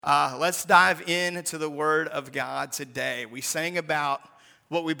Let's dive into the Word of God today. We sang about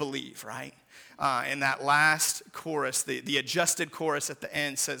what we believe, right? In that last chorus, the adjusted chorus at the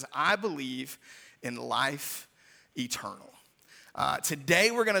end says, I believe in life eternal.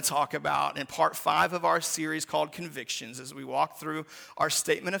 Today we're going to talk about, in part 5 of our series called Convictions, as we walk through our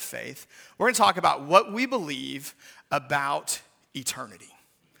statement of faith, we're going to talk about what we believe about eternity.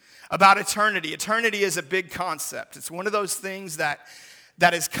 About eternity. Eternity is a big concept. It's one of those things that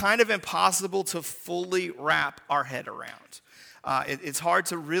is kind of impossible to fully wrap our head around. It's hard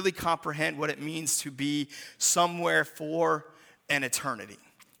to really comprehend what it means to be somewhere for an eternity.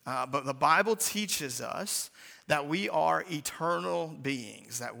 But the Bible teaches us that we are eternal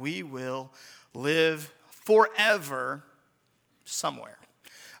beings, that we will live forever somewhere.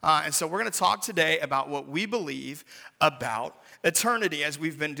 And so we're going to talk today about what we believe about eternity. As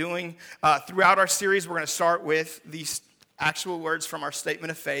we've been doing throughout our series, we're going to start with these actual words from our statement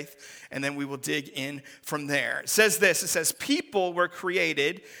of faith, and then we will dig in from there. It says this, it says, people were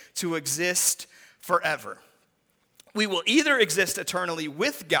created to exist forever. We will either exist eternally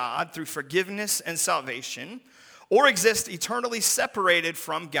with God through forgiveness and salvation, or exist eternally separated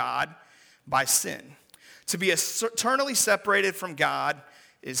from God by sin. To be eternally separated from God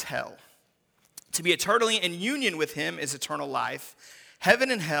is hell. To be eternally in union with Him is eternal life.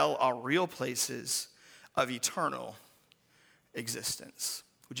 Heaven and hell are real places of eternal existence.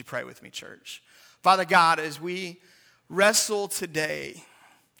 Would you pray with me, church? Father God, as we wrestle today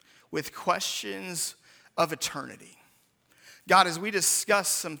with questions of eternity, God, as we discuss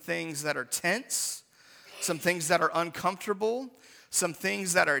some things that are tense, some things that are uncomfortable, some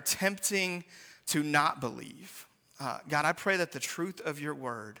things that are tempting to not believe, God, I pray that the truth of your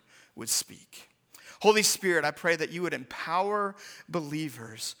word would speak. Holy Spirit, I pray that you would empower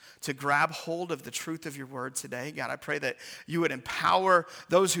believers to grab hold of the truth of your word today. God, I pray that you would empower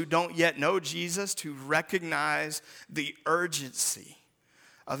those who don't yet know Jesus to recognize the urgency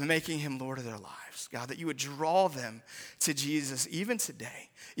of making him Lord of their lives. God, that you would draw them to Jesus even today,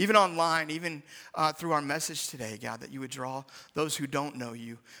 even online, even through our message today, God, that you would draw those who don't know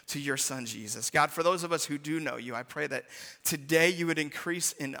you to your son, Jesus. God, for those of us who do know you, I pray that today you would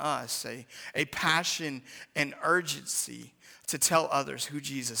increase in us a passion and urgency to tell others who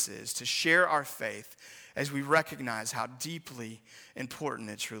Jesus is, to share our faith as we recognize how deeply important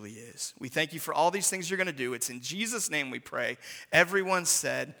it truly is. We thank you for all these things you're going to do. It's in Jesus' name we pray. Everyone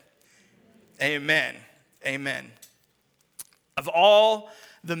said, amen. Amen. Of all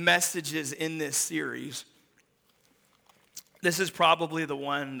the messages in this series, this is probably the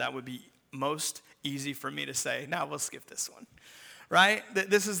one that would be most easy for me to say, now we'll skip this one, right?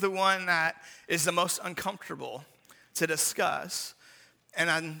 This is the one that is the most uncomfortable to discuss.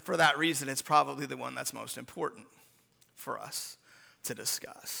 And for that reason, it's probably the one that's most important for us to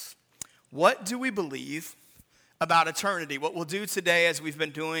discuss. What do we believe about eternity? What we'll do today, as we've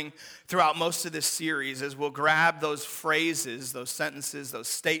been doing throughout most of this series, is we'll grab those phrases, those sentences, those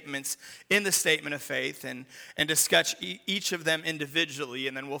statements in the statement of faith and discuss each of them individually,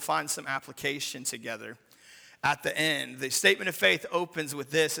 and then we'll find some application together at the end. The statement of faith opens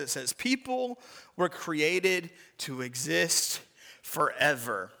with this. It says, people were created to exist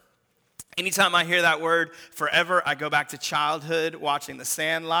forever. Anytime I hear that word forever, I go back to childhood watching The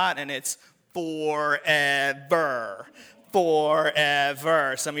Sandlot, and it's forever.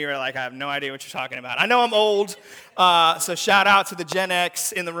 Forever. Some of you are like, I have no idea what you're talking about. I know I'm old, so shout out to the Gen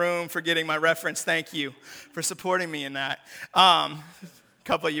X in the room for getting my reference. Thank you for supporting me in that.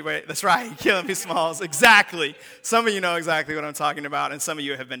 Couple of you, wait, that's right, killing me, Smalls. Exactly. Some of you know exactly what I'm talking about, and some of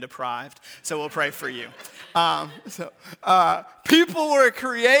you have been deprived, so we'll pray for you. People were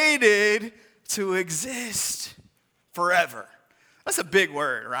created to exist forever. That's a big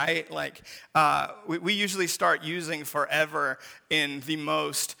word, right? Like, we usually start using forever in the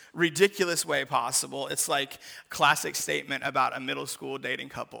most ridiculous way possible. It's like a classic statement about a middle school dating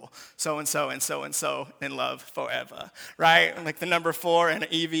couple. So-and-so and so-and-so in love forever, right? Like the number 4 in an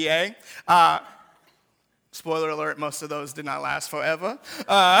EVA. Spoiler alert, most of those did not last forever.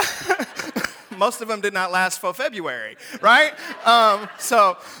 Most of them did not last for February, right?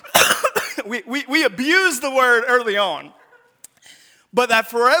 So we abuse the word early on. But that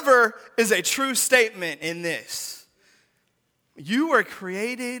forever is a true statement in this. You were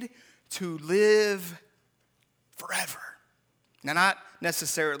created to live forever. Now, not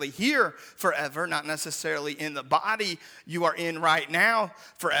necessarily here forever, not necessarily in the body you are in right now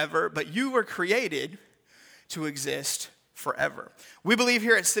forever, but you were created to exist forever. We believe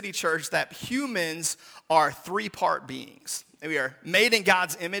here at City Church that humans are 3-part beings. We are made in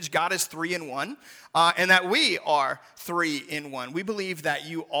God's image. God is 3 in 1, and that we are 3 in 1. We believe that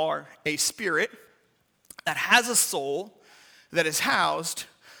you are a spirit that has a soul that is housed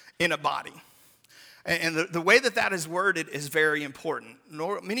in a body. And the way that is worded is very important.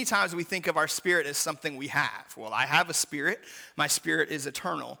 Many times we think of our spirit as something we have. Well, I have a spirit. My spirit is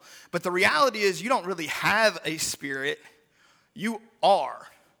eternal. But the reality is you don't really have a spirit. You are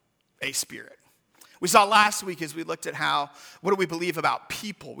a spirit. We saw last week as we looked at what do we believe about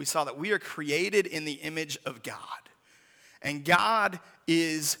people? We saw that we are created in the image of God. And God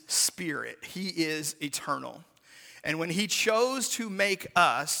is spirit. He is eternal. And when he chose to make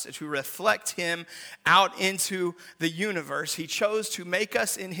us, to reflect him out into the universe, he chose to make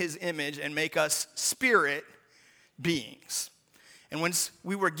us in his image and make us spirit beings. And once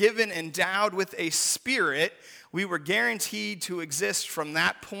we were endowed with a spirit, we were guaranteed to exist from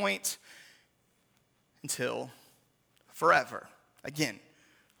that point until forever. Again,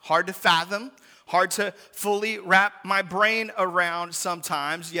 hard to fathom, hard to fully wrap my brain around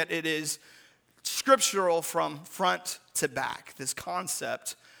sometimes, yet it is scriptural from front to back, this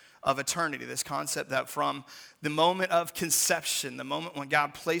concept of eternity, this concept that from the moment of conception, the moment when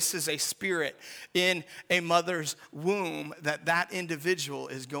God places a spirit in a mother's womb, that individual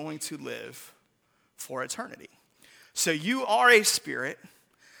is going to live for eternity. So you are a spirit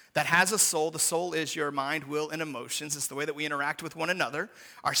that has a soul. The soul is your mind, will, and emotions. It's the way that we interact with one another.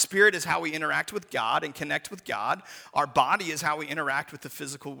 Our spirit is how we interact with God and connect with God. Our body is how we interact with the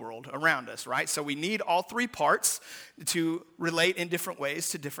physical world around us, right? So we need all three parts to relate in different ways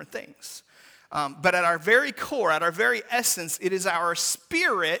to different things. But at our very core, at our very essence, it is our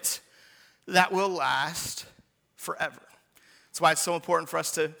spirit that will last forever. That's why it's so important for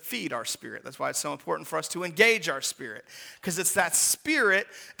us to feed our spirit. That's why it's so important for us to engage our spirit. Because it's that spirit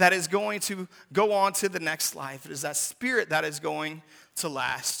that is going to go on to the next life. It is that spirit that is going to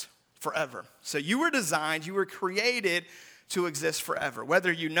last forever. So you were designed, you were created to exist forever.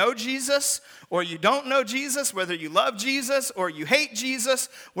 Whether you know Jesus or you don't know Jesus, whether you love Jesus or you hate Jesus,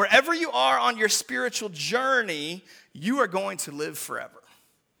 wherever you are on your spiritual journey, you are going to live forever.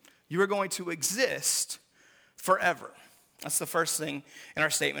 You are going to exist forever. That's the first thing in our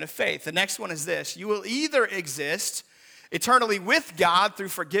statement of faith. The next one is this: you will either exist eternally with God through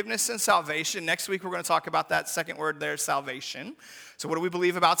forgiveness and salvation. Next week, we're going to talk about that second word there, salvation. So what do we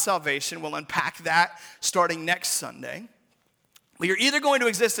believe about salvation? We'll unpack that starting next Sunday. But you're either going to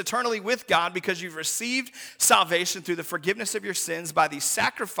exist eternally with God because you've received salvation through the forgiveness of your sins by the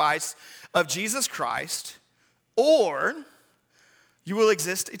sacrifice of Jesus Christ, or you will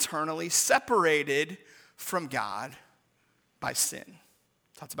exist eternally separated from God by sin.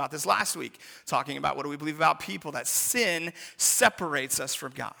 Talked about this last week, talking about what do we believe about people, that sin separates us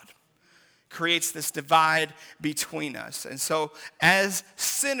from God, creates this divide between us. And so as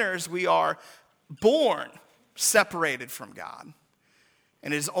sinners, we are born separated from God.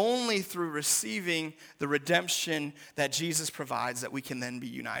 And it is only through receiving the redemption that Jesus provides that we can then be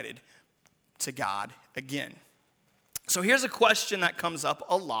united to God again. So here's a question that comes up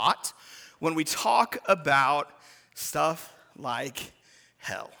a lot when we talk about stuff like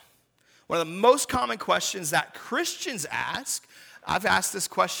hell. One of the most common questions that Christians ask, I've asked this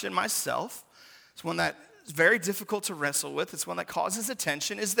question myself, it's one that is very difficult to wrestle with, it's one that causes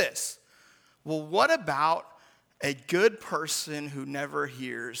attention, is this: well, what about a good person who never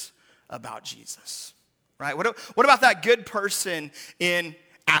hears about Jesus? Right? What about that good person in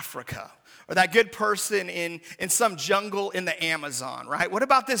Africa? Or that good person in some jungle in the Amazon, right? What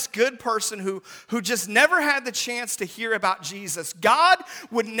about this good person who just never had the chance to hear about Jesus? God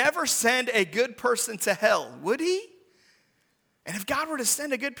would never send a good person to hell, would he? And if God were to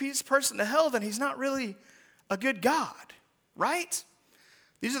send a good person to hell, then he's not really a good God, right?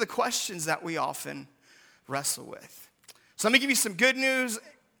 These are the questions that we often wrestle with. So let me give you some good news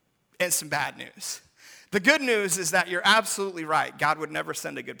and some bad news. The good news is that you're absolutely right. God would never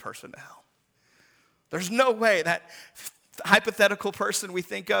send a good person to hell. There's no way that hypothetical person we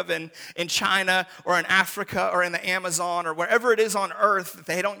think of in China or in Africa or in the Amazon or wherever it is on earth that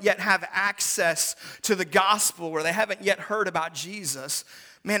they don't yet have access to the gospel, where they haven't yet heard about Jesus.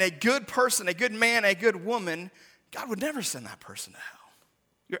 Man, a good person, a good man, a good woman, God would never send that person to hell.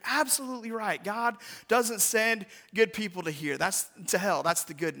 You're absolutely right. God doesn't send good people to hell. That's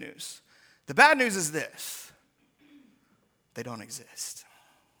the good news. The bad news is this: they don't exist.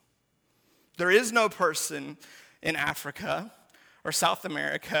 There is no person in Africa or South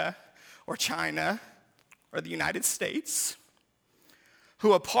America or China or the United States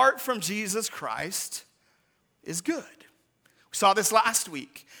who, apart from Jesus Christ, is good. We saw this last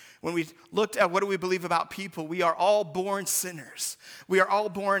week When we looked at what do we believe about people, we are all born sinners. We are all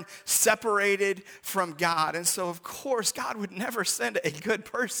born separated from God. And so, of course, God would never send a good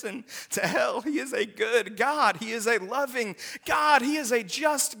person to hell. He is a good God. He is a loving God. He is a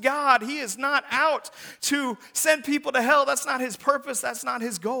just God. He is not out to send people to hell. That's not his purpose. That's not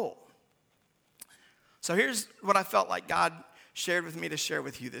his goal. So here's what I felt like God shared with me to share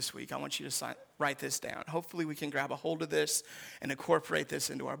with you this week. I want you to write this down. Hopefully we can grab a hold of this and incorporate this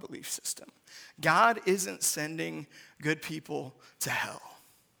into our belief system. God isn't sending good people to hell.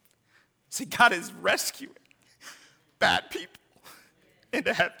 See, God is rescuing bad people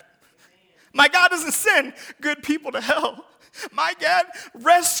into heaven. My God doesn't send good people to hell. My God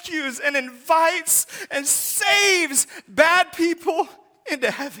rescues and invites and saves bad people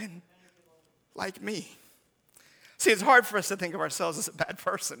into heaven, like me. See, it's hard for us to think of ourselves as a bad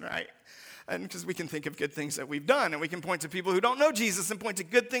person, right? And because we can think of good things that we've done, and we can point to people who don't know Jesus and point to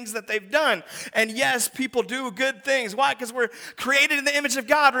good things that they've done. And yes, people do good things. Why? Because we're created in the image of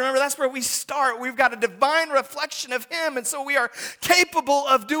God. Remember, that's where we start. We've got a divine reflection of him, and so we are capable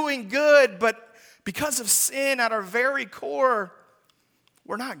of doing good. But because of sin at our very core,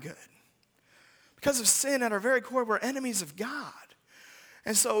 we're not good. Because of sin at our very core, we're enemies of God.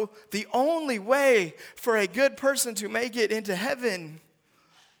 And so the only way for a good person to make it into heaven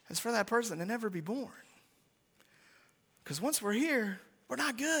is for that person to never be born. Because once we're here, we're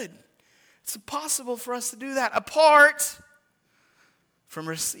not good. It's impossible for us to do that apart from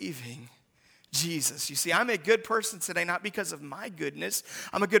receiving Jesus. You see, I'm a good person today not because of my goodness.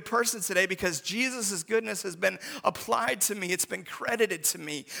 I'm a good person today because Jesus' goodness has been applied to me. It's been credited to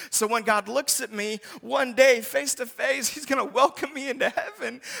me. So when God looks at me one day face to face, he's going to welcome me into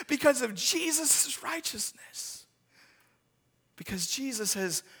heaven because of Jesus' righteousness. Because Jesus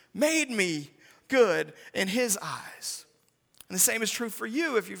has made me good in his eyes. And the same is true for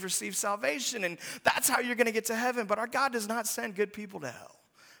you if you've received salvation, and that's how you're going to get to heaven. But our God does not send good people to hell.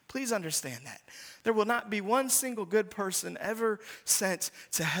 Please understand that. There will not be one single good person ever sent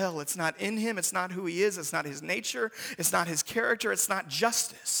to hell. It's not in him. It's not who he is. It's not his nature. It's not his character. It's not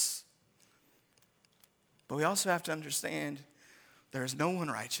justice. But we also have to understand there is no one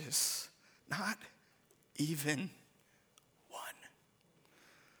righteous, not even one.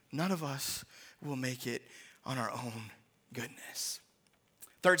 None of us will make it on our own goodness.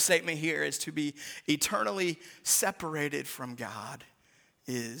 Third statement here is to be eternally separated from God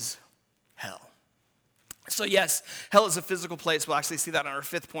is hell. So yes, hell is a physical place. We'll actually see that on our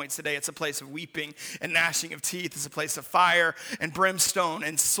fifth point today. It's a place of weeping and gnashing of teeth. It's a place of fire and brimstone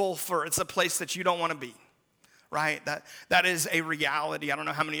and sulfur. It's a place that you don't want to be, right? That is a reality. I don't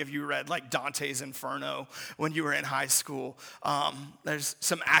know how many of you read like Dante's Inferno when you were in high school. There's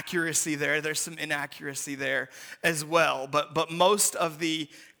some accuracy there. There's some inaccuracy there as well. But most of the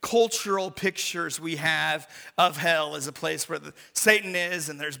cultural pictures we have of hell is a place where Satan is,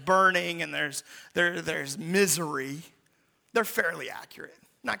 and there's burning, and there's misery. They're fairly accurate.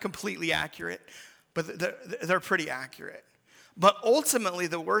 Not completely accurate, but they're pretty accurate. But ultimately,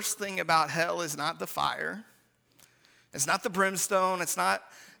 the worst thing about hell is not the fire. It's not the brimstone. It's not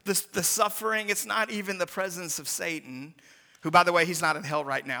the suffering. It's not even the presence of Satan, who, by the way, he's not in hell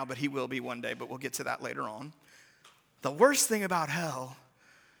right now, but he will be one day, but we'll get to that later on. The worst thing about hell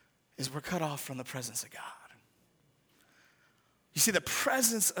is we're cut off from the presence of God. You see, the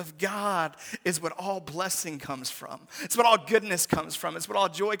presence of God is what all blessing comes from. It's what all goodness comes from. It's what all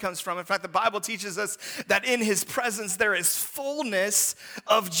joy comes from. In fact, the Bible teaches us that in his presence there is fullness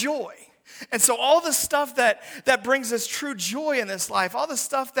of joy. And so all the stuff that brings us true joy in this life, all the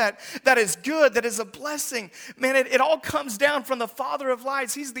stuff that is good, that is a blessing, man, it all comes down from the Father of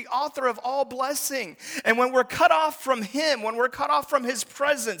lights. He's the author of all blessing. And when we're cut off from him, when we're cut off from his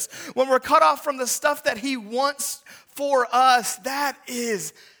presence, when we're cut off from the stuff that he wants for us, that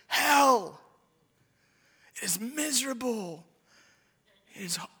is hell. It is miserable. It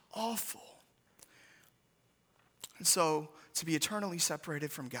is awful. And so to be eternally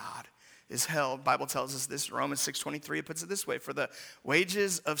separated from God is hell. The Bible tells us this, Romans 6:23, it puts it this way, for the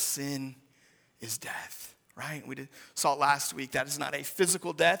wages of sin is death, right? We saw it last week. That is not a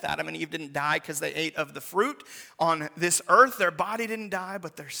physical death. Adam and Eve didn't die because they ate of the fruit on this earth. Their body didn't die,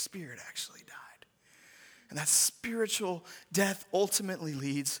 but their spirit actually died. And that spiritual death ultimately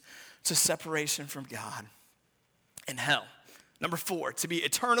leads to separation from God and hell. Number 4, to be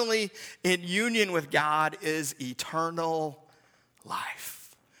eternally in union with God is eternal life.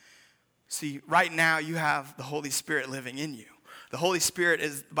 See, right now you have the Holy Spirit living in you. The Holy Spirit,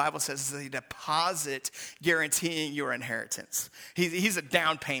 is, the Bible says, is a deposit guaranteeing your inheritance. He's a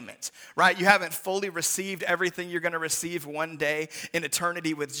down payment, right? You haven't fully received everything you're going to receive one day in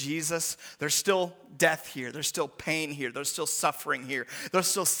eternity with Jesus. There's still death here. There's still pain here. There's still suffering here. There's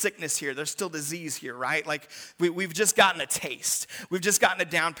still sickness here. There's still disease here, right? Like we've just gotten a taste. We've just gotten a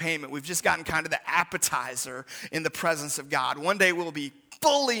down payment. We've just gotten kind of the appetizer in the presence of God. One day we'll be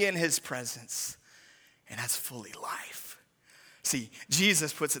fully in his presence, and that's fully life. See,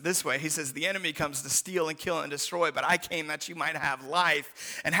 Jesus puts it this way. He says, the enemy comes to steal and kill and destroy, but I came that you might have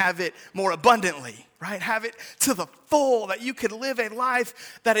life and have it more abundantly, right? Have it to the full, that you could live a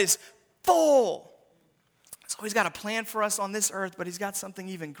life that is full. So he's got a plan for us on this earth, but he's got something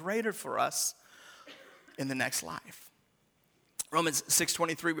even greater for us in the next life. Romans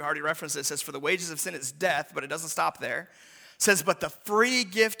 6:23, we already referenced it, says, for the wages of sin is death, but it doesn't stop there. It says, but the free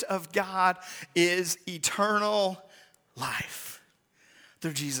gift of God is eternal life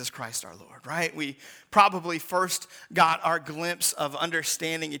through Jesus Christ our Lord, right? We probably first got our glimpse of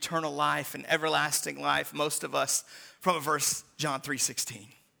understanding eternal life and everlasting life, most of us, from a verse, John 3:16.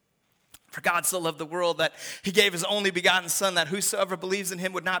 For God so loved the world that he gave his only begotten Son, that whosoever believes in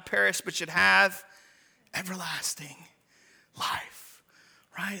him would not perish, but should have everlasting life,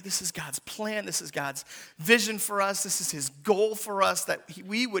 right? This is God's plan. This is God's vision for us. This is his goal for us, that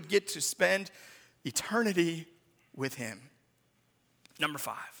we would get to spend eternity with him. Number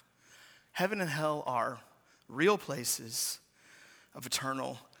 5, heaven and hell are real places of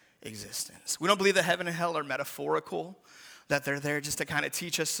eternal existence. We don't believe that heaven and hell are metaphorical, that they're there just to kind of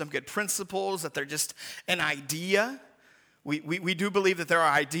teach us some good principles, that they're just an idea. We do believe that there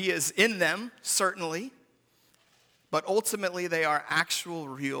are ideas in them, certainly, but ultimately they are actual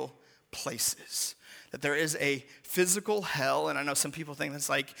real places. That there is a physical hell, and I know some people think that's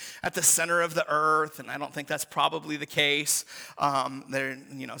like at the center of the earth, and I don't think that's probably the case.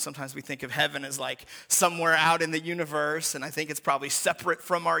 Sometimes we think of heaven as like somewhere out in the universe, and I think it's probably separate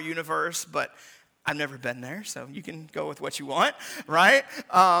from our universe, but I've never been there, so you can go with what you want, right?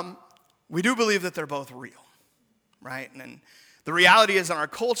 We do believe that they're both real, right? And the reality is in our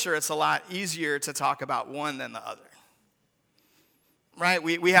culture, it's a lot easier to talk about one than the other. Right?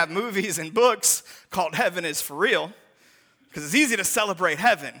 We have movies and books called Heaven is for Real, because it's easy to celebrate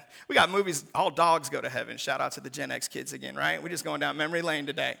heaven. We got movies, All Dogs Go to Heaven. Shout out to the Gen X kids again, right? We're just going down memory lane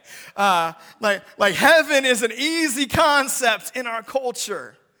today. Like heaven is an easy concept in our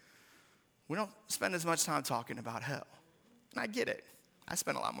culture. We don't spend as much time talking about hell. And I get it. I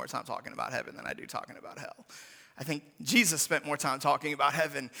spend a lot more time talking about heaven than I do talking about hell. I think Jesus spent more time talking about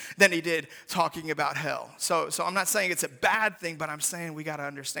heaven than he did talking about hell. So I'm not saying it's a bad thing, but I'm saying we got to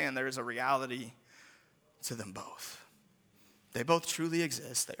understand there is a reality to them both. They both truly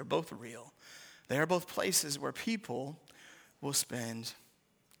exist. They are both real. They are both places where people will spend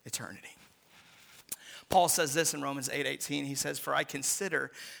eternity. Paul says this in Romans 8:18. He says, for I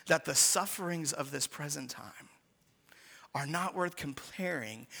consider that the sufferings of this present time are not worth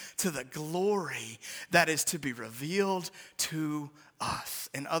comparing to the glory that is to be revealed to us.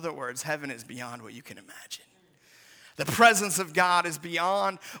 In other words, heaven is beyond what you can imagine. The presence of God is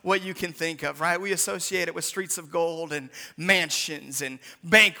beyond what you can think of, right? We associate it with streets of gold and mansions and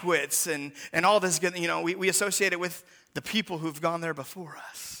banquets and all this good, we associate it with the people who've gone there before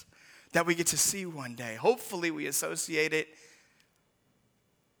us that we get to see one day. Hopefully we associate it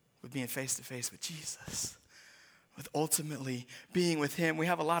with being face to face with Jesus, with ultimately being with him. We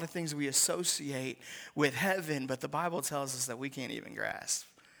have a lot of things we associate with heaven, but the Bible tells us that we can't even grasp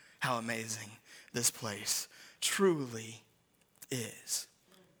how amazing this place truly is.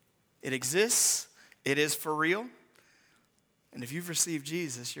 It exists. It is for real. And if you've received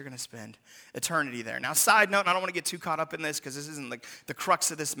Jesus, you're going to spend eternity there. Now, side note, and I don't want to get too caught up in this because this isn't the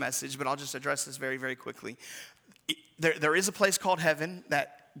crux of this message, but I'll just address this very, very quickly. There is a place called heaven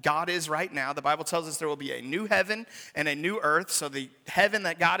that God is right now. The Bible tells us there will be a new heaven and a new earth. So the heaven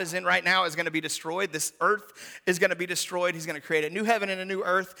that God is in right now is going to be destroyed. This earth is going to be destroyed. He's going to create a new heaven and a new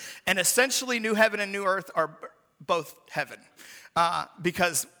earth. And essentially, new heaven and new earth are both heaven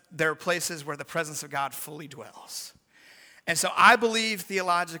because they're places where the presence of God fully dwells. And so I believe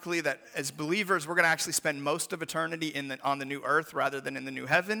theologically that as believers, we're going to actually spend most of eternity on the new earth rather than in the new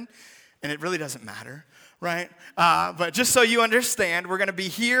heaven. And it really doesn't matter, right? But just so you understand, we're going to be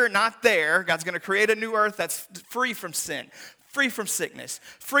here, not there. God's going to create a new earth that's free from sin, free from sickness,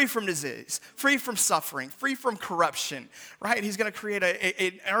 free from disease, free from suffering, free from corruption, right? He's going to create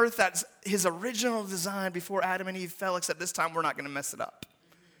an earth that's his original design before Adam and Eve fell, except this time we're not going to mess it up.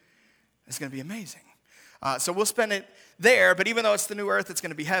 It's going to be amazing. So we'll spend it there, but even though it's the new earth, it's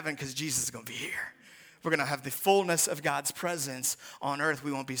going to be heaven because Jesus is going to be here. we're going to have the fullness of God's presence on earth.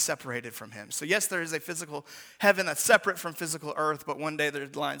 We won't be separated from him. So yes, there is a physical heaven that's separate from physical earth, but one day the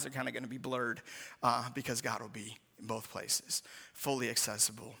lines are kind of going to be blurred because God will be in both places, fully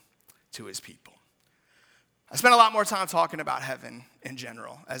accessible to his people. I spent a lot more time talking about heaven in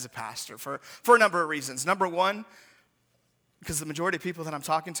general as a pastor for a number of reasons. Number one, because the majority of people that I'm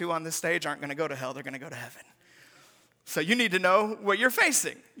talking to on this stage aren't going to go to hell, they're going to go to heaven. So you need to know what you're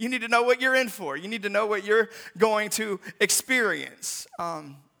facing. You need to know what you're in for. You need to know what you're going to experience.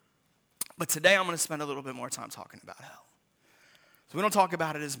 But today I'm going to spend a little bit more time talking about hell. So we don't talk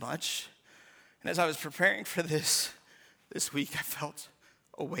about it as much. And as I was preparing for this week, I felt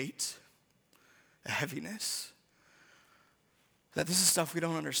a weight, a heaviness. That this is stuff we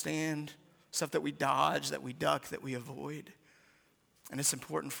don't understand, stuff that we dodge, that we duck, that we avoid. And it's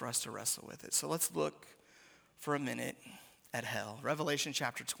important for us to wrestle with it. So let's look for a minute at hell. Revelation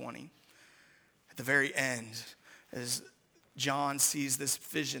chapter 20. At the very end, as John sees this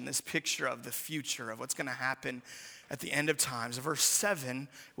vision, this picture of the future, of what's going to happen at the end of times. Verse 7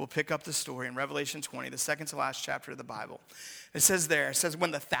 will pick up the story in Revelation 20, the second to last chapter of the Bible. It says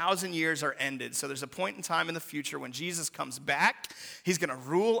when the 1,000 years are ended. So there's a point in time in the future when Jesus comes back. He's going to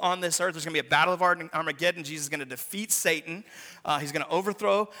rule on this earth. There's going to be a battle of Armageddon. Jesus is going to defeat Satan. He's going to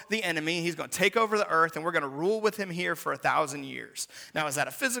overthrow the enemy. He's going to take over the earth, and we're going to rule with him here for 1,000 years. Now, is that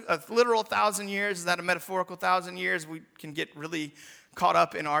a literal 1,000 years? Is that a metaphorical 1,000 years? We can get really caught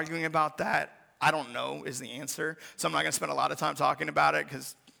up in arguing about that. I don't know is the answer. So I'm not going to spend a lot of time talking about it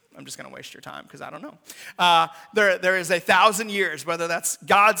because I'm just going to waste your time because I don't know. There is 1,000 years, whether that's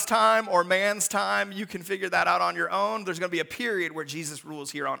God's time or man's time. You can figure that out on your own. There's going to be a period where Jesus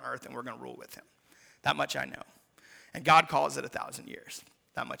rules here on earth and we're going to rule with him. That much I know. And God calls it 1,000 years.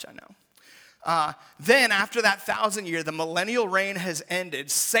 That much I know. Then after that 1,000 year, the millennial reign has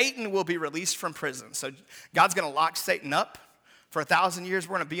ended. Satan will be released from prison. So God's going to lock Satan up. For 1,000 years,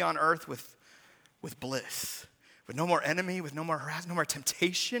 we're going to be on earth with bliss, with no more enemy, with no more harassment, no more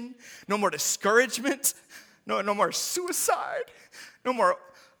temptation, no more discouragement, no more suicide, no more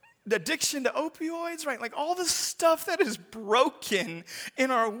addiction to opioids, right? Like all the stuff that is broken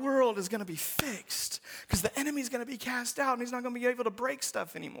in our world is going to be fixed because the enemy's going to be cast out and he's not going to be able to break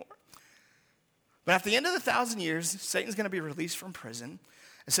stuff anymore. But at the end of the 1,000 years, Satan's going to be released from prison.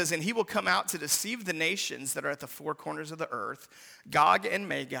 It says, and he will come out to deceive the nations that are at the four corners of the earth, Gog and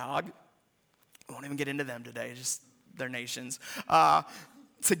Magog. We won't even get into them today, just their nations.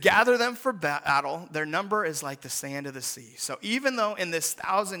 To gather them for battle, their number is like the sand of the sea. So even though in this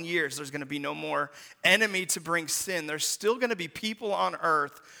 1,000 years there's going to be no more enemy to bring sin, there's still going to be people on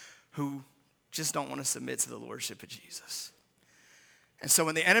earth who just don't want to submit to the lordship of Jesus. And so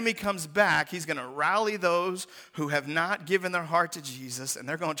when the enemy comes back, he's going to rally those who have not given their heart to Jesus, and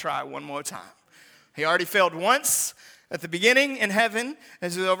they're going to try one more time. He already failed once at the beginning in heaven,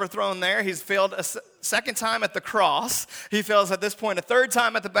 as he's overthrown there. He's failed a second time at the cross. He fails at this point a third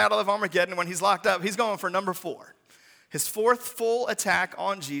time at the Battle of Armageddon when he's locked up. He's going for number 4. His fourth full attack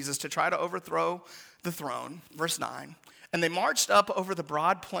on Jesus to try to overthrow the throne. Verse 9. And they marched up over the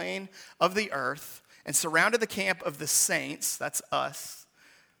broad plain of the earth and surrounded the camp of the saints, that's us,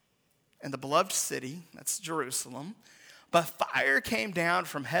 and the beloved city, that's Jerusalem. But fire came down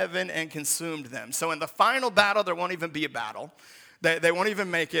from heaven and consumed them. So in the final battle, there won't even be a battle. They won't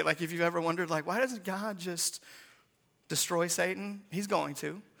even make it. Like if you've ever wondered, like, why doesn't God just destroy Satan? He's going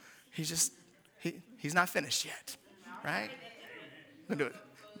to. He's not finished yet, right? We'll do it.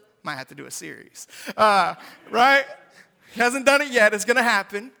 Might have to do a series, right? He hasn't done it yet. It's going to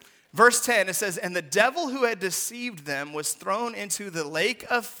happen. Verse 10, it says, and the devil who had deceived them was thrown into the lake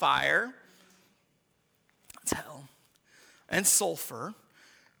of fire. That's hell. And sulfur,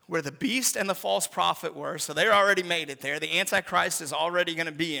 where the beast and the false prophet were. So they already made it there. The Antichrist is already going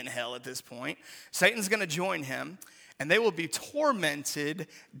to be in hell at this point. Satan's going to join him, and they will be tormented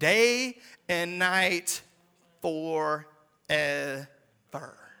day and night forever and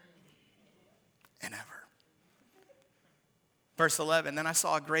ever. Verse 11, then I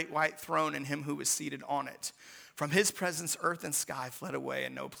saw a great white throne and him who was seated on it. From his presence, earth and sky fled away,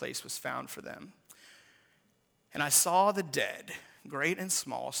 and no place was found for them. And I saw the dead, great and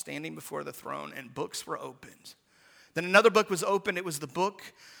small, standing before the throne, and books were opened. Then another book was opened. It was the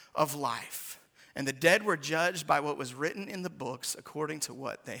book of life. And the dead were judged by what was written in the books according to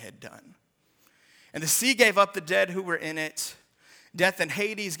what they had done. And the sea gave up the dead who were in it. Death and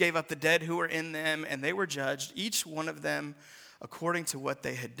Hades gave up the dead who were in them, and they were judged, each one of them according to what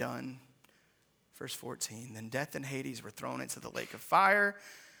they had done. Verse 14, then death and Hades were thrown into the lake of fire.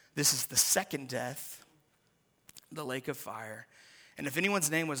 This is the second death, the lake of fire. And if anyone's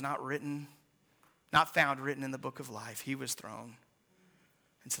name was not written not found written in the book of life, he was thrown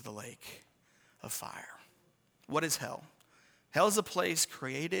into the lake of fire. What is hell? Hell is a place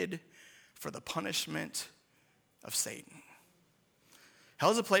created for the punishment of Satan.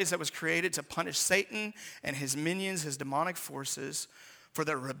 Hell is a place that was created to punish Satan and his minions, his demonic forces, for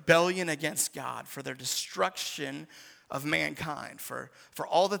their rebellion against God, for their destruction of mankind, for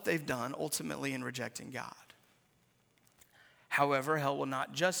all that they've done ultimately in rejecting God. However, hell will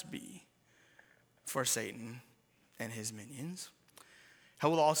not just be for Satan and his minions.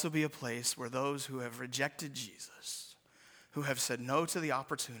 Hell will also be a place where those who have rejected Jesus, who have said no to the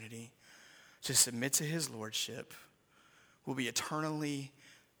opportunity to submit to his lordship, will be eternally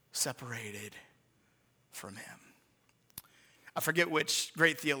separated from him. I forget which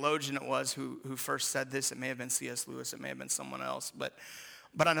great theologian it was who first said this. It may have been C.S. Lewis. It may have been someone else. But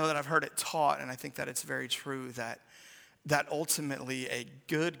I know that I've heard it taught, and I think that it's very true, that ultimately a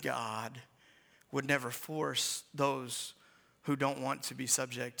good God would never force those who don't want to be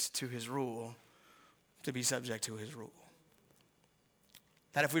subject to his rule to be subject to his rule.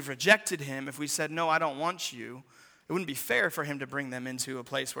 That if we've rejected him, if we said, no, I don't want you, it wouldn't be fair for him to bring them into a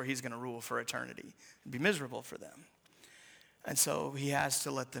place where he's going to rule for eternity. It'd be miserable for them. And so he has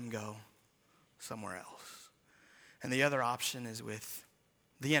to let them go somewhere else. And the other option is with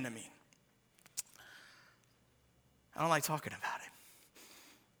the enemy. I don't like talking about it.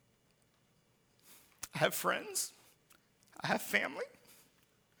 I have friends, I have family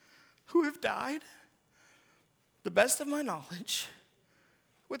who have died, the best of my knowledge,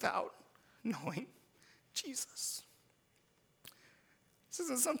 without knowing Jesus. This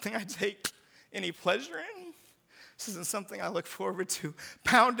isn't something I take any pleasure in. This isn't something I look forward to,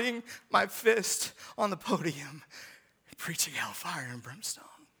 pounding my fist on the podium, preaching hellfire and brimstone.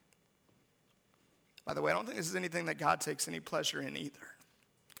 By the way, I don't think this is anything that God takes any pleasure in either.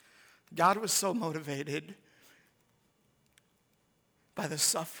 God was so motivated by the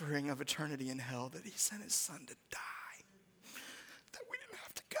suffering of eternity in hell that he sent his son to die, that we didn't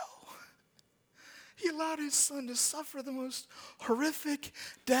have to go. He allowed his son to suffer the most horrific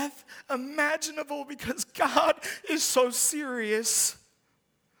death imaginable because God is so serious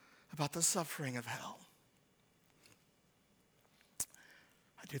about the suffering of hell.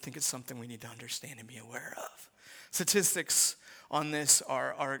 I do think it's something we need to understand and be aware of. Statistics on this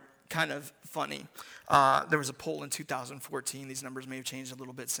are kind of funny. There was a poll in 2014. These numbers may have changed a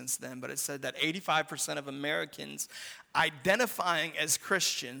little bit since then, but it said that 85% of Americans identifying as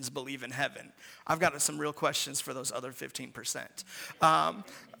Christians believe in heaven. I've got some real questions for those other 15%.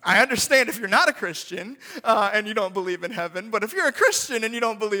 I understand if you're not a Christian and you don't believe in heaven, but if you're a Christian and you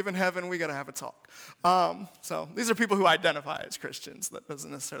don't believe in heaven, we got to have a talk. So these are people who identify as Christians. That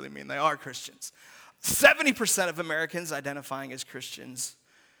doesn't necessarily mean they are Christians. 70% of Americans identifying as Christians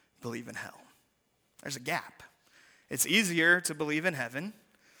believe in hell. There's a gap. It's easier to believe in heaven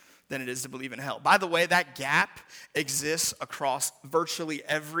than it is to believe in hell. By the way, that gap exists across virtually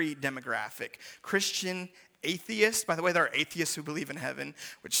every demographic. Christian, atheist. By the way, there are atheists who believe in heaven,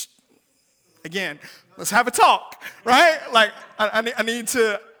 which, again, let's have a talk, right? Like, I need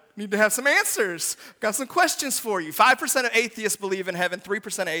to have some answers. Got some questions for you. 5% of atheists believe in heaven.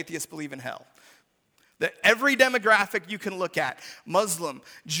 3% of atheists believe in hell. That every demographic you can look at, Muslim,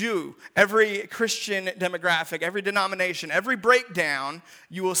 Jew, every Christian demographic, every denomination, every breakdown,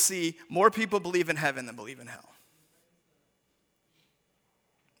 you will see more people believe in heaven than believe in hell.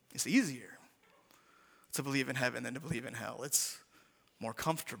 It's easier to believe in heaven than to believe in hell. It's more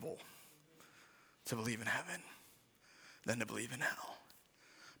comfortable to believe in heaven than to believe in hell.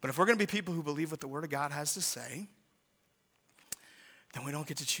 But if we're going to be people who believe what the Word of God has to say, then we don't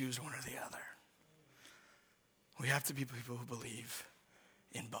get to choose one or the other. We have to be people who believe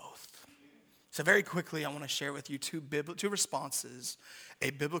in both. So very quickly, I want to share with you two responses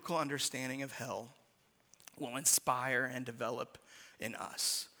a biblical understanding of hell will inspire and develop in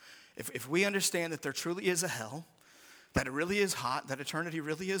us. If we understand that there truly is a hell, that it really is hot, that eternity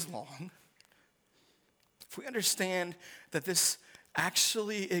really is long, if we understand that this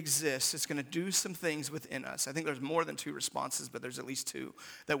actually exists, it's going to do some things within us. I think there's more than two responses, but there's at least two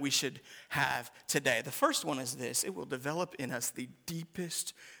that we should have today. The first one is this: it will develop in us the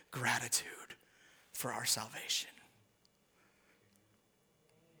deepest gratitude for our salvation.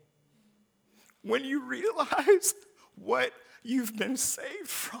 When you realize what you've been saved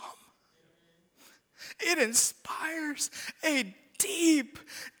from, it inspires a deep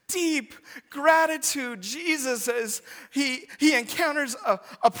gratitude. Jesus, as he encounters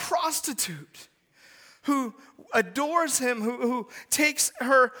a prostitute who adores him, who takes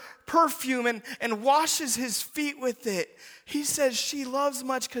her perfume and washes his feet with it. He says she loves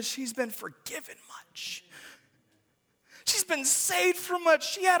much because she's been forgiven much. She's been saved from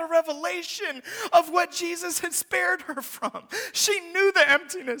much. She had a revelation of what Jesus had spared her from. She knew the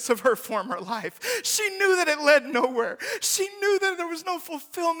emptiness of her former life. She knew that it led nowhere. She knew that there was no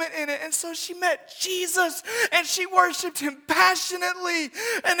fulfillment in it. And so she met Jesus and she worshiped him passionately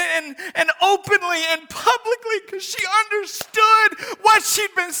and openly and publicly because she understood what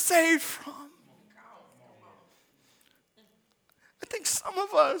she'd been saved from. I think some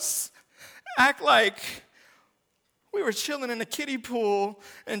of us act like we were chilling in a kiddie pool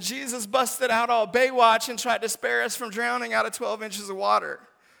and Jesus busted out all Baywatch and tried to spare us from drowning out of 12 inches of water,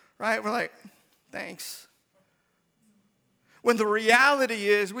 right? We're like, thanks. When the reality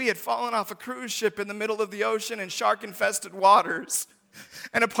is we had fallen off a cruise ship in the middle of the ocean in shark-infested waters.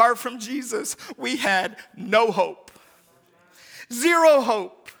 And apart from Jesus, we had no hope. Zero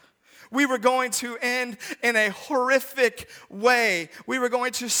hope. We were going to end in a horrific way. We were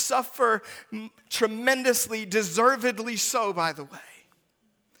going to suffer tremendously, deservedly so, by the way.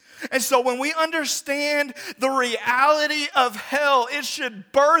 And so when we understand the reality of hell, it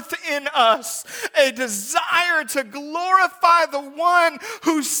should birth in us a desire to glorify the one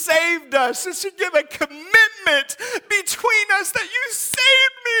who saved us. It should give a commitment between us that you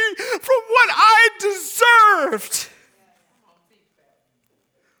saved me from what I deserved.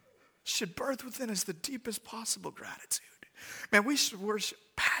 Should birth within us the deepest possible gratitude. Man, we should worship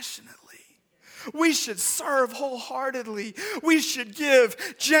passionately. We should serve wholeheartedly. We should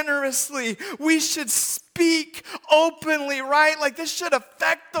give generously. We should speak openly, right? Like this should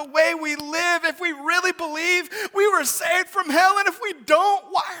affect the way we live if we really believe we were saved from hell. And if we don't,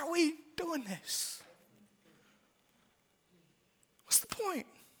 why are we doing this? What's the point?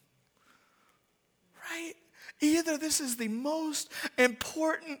 Right? Either this is the most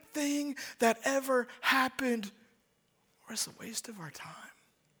important thing that ever happened, or it's a waste of our time.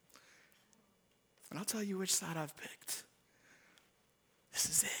 And I'll tell you which side I've picked. This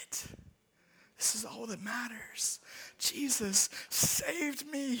is it. This is all that matters. Jesus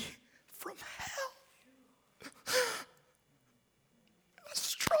saved me from hell. That's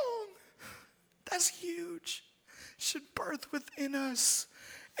strong. That's huge. It should birth within us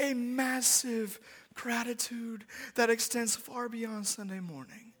a massive gratitude that extends far beyond Sunday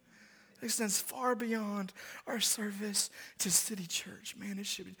morning. It extends far beyond our service to City Church. Man, it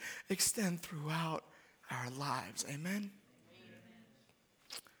should extend throughout our lives. Amen?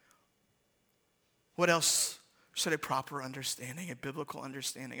 What else should a proper understanding, a biblical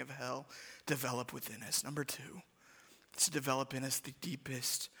understanding of hell develop within us? Number 2, it's to develop in us the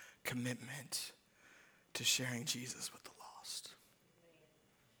deepest commitment to sharing Jesus with the lost.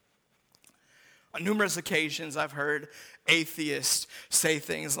 On numerous occasions, I've heard atheists say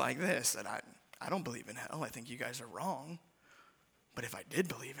things like this, that I don't believe in hell. I think you guys are wrong. But if I did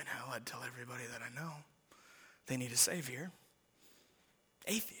believe in hell, I'd tell everybody that I know they need a savior.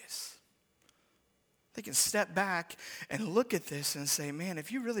 Atheists. They can step back and look at this and say, man,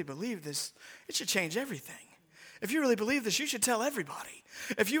 if you really believe this, it should change everything. If you really believe this, you should tell everybody.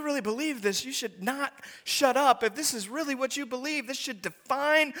 If you really believe this, you should not shut up. If this is really what you believe, this should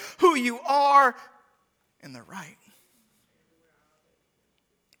define who you are. And they're right.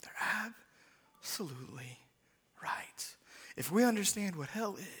 They're absolutely right. If we understand what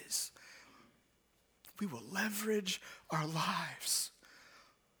hell is, we will leverage our lives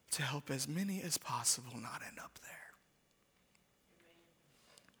to help as many as possible not end up there.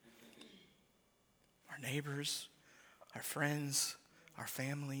 Our neighbors, our friends, our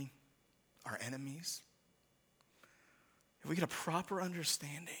family, our enemies. If we get a proper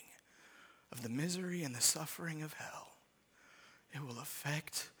understanding of the misery and the suffering of hell, it will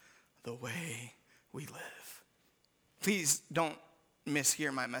affect the way we live. Please don't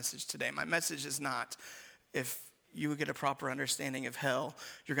mishear my message today. My message is not, if you get a proper understanding of hell,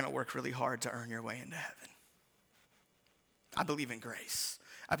 you're going to work really hard to earn your way into heaven. I believe in grace.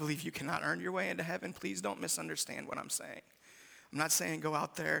 I believe you cannot earn your way into heaven. Please don't misunderstand what I'm saying. I'm not saying go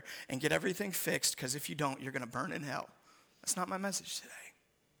out there and get everything fixed, because if you don't, you're going to burn in hell. That's not my message today.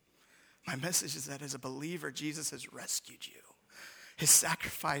 My message is that as a believer, Jesus has rescued you. His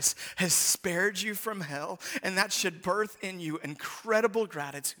sacrifice has spared you from hell, and that should birth in you incredible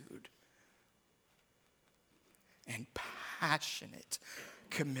gratitude and passionate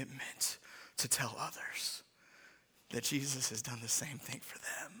commitment to tell others that Jesus has done the same thing for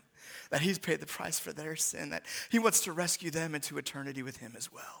them, that he's paid the price for their sin, that he wants to rescue them into eternity with him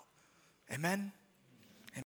as well. Amen?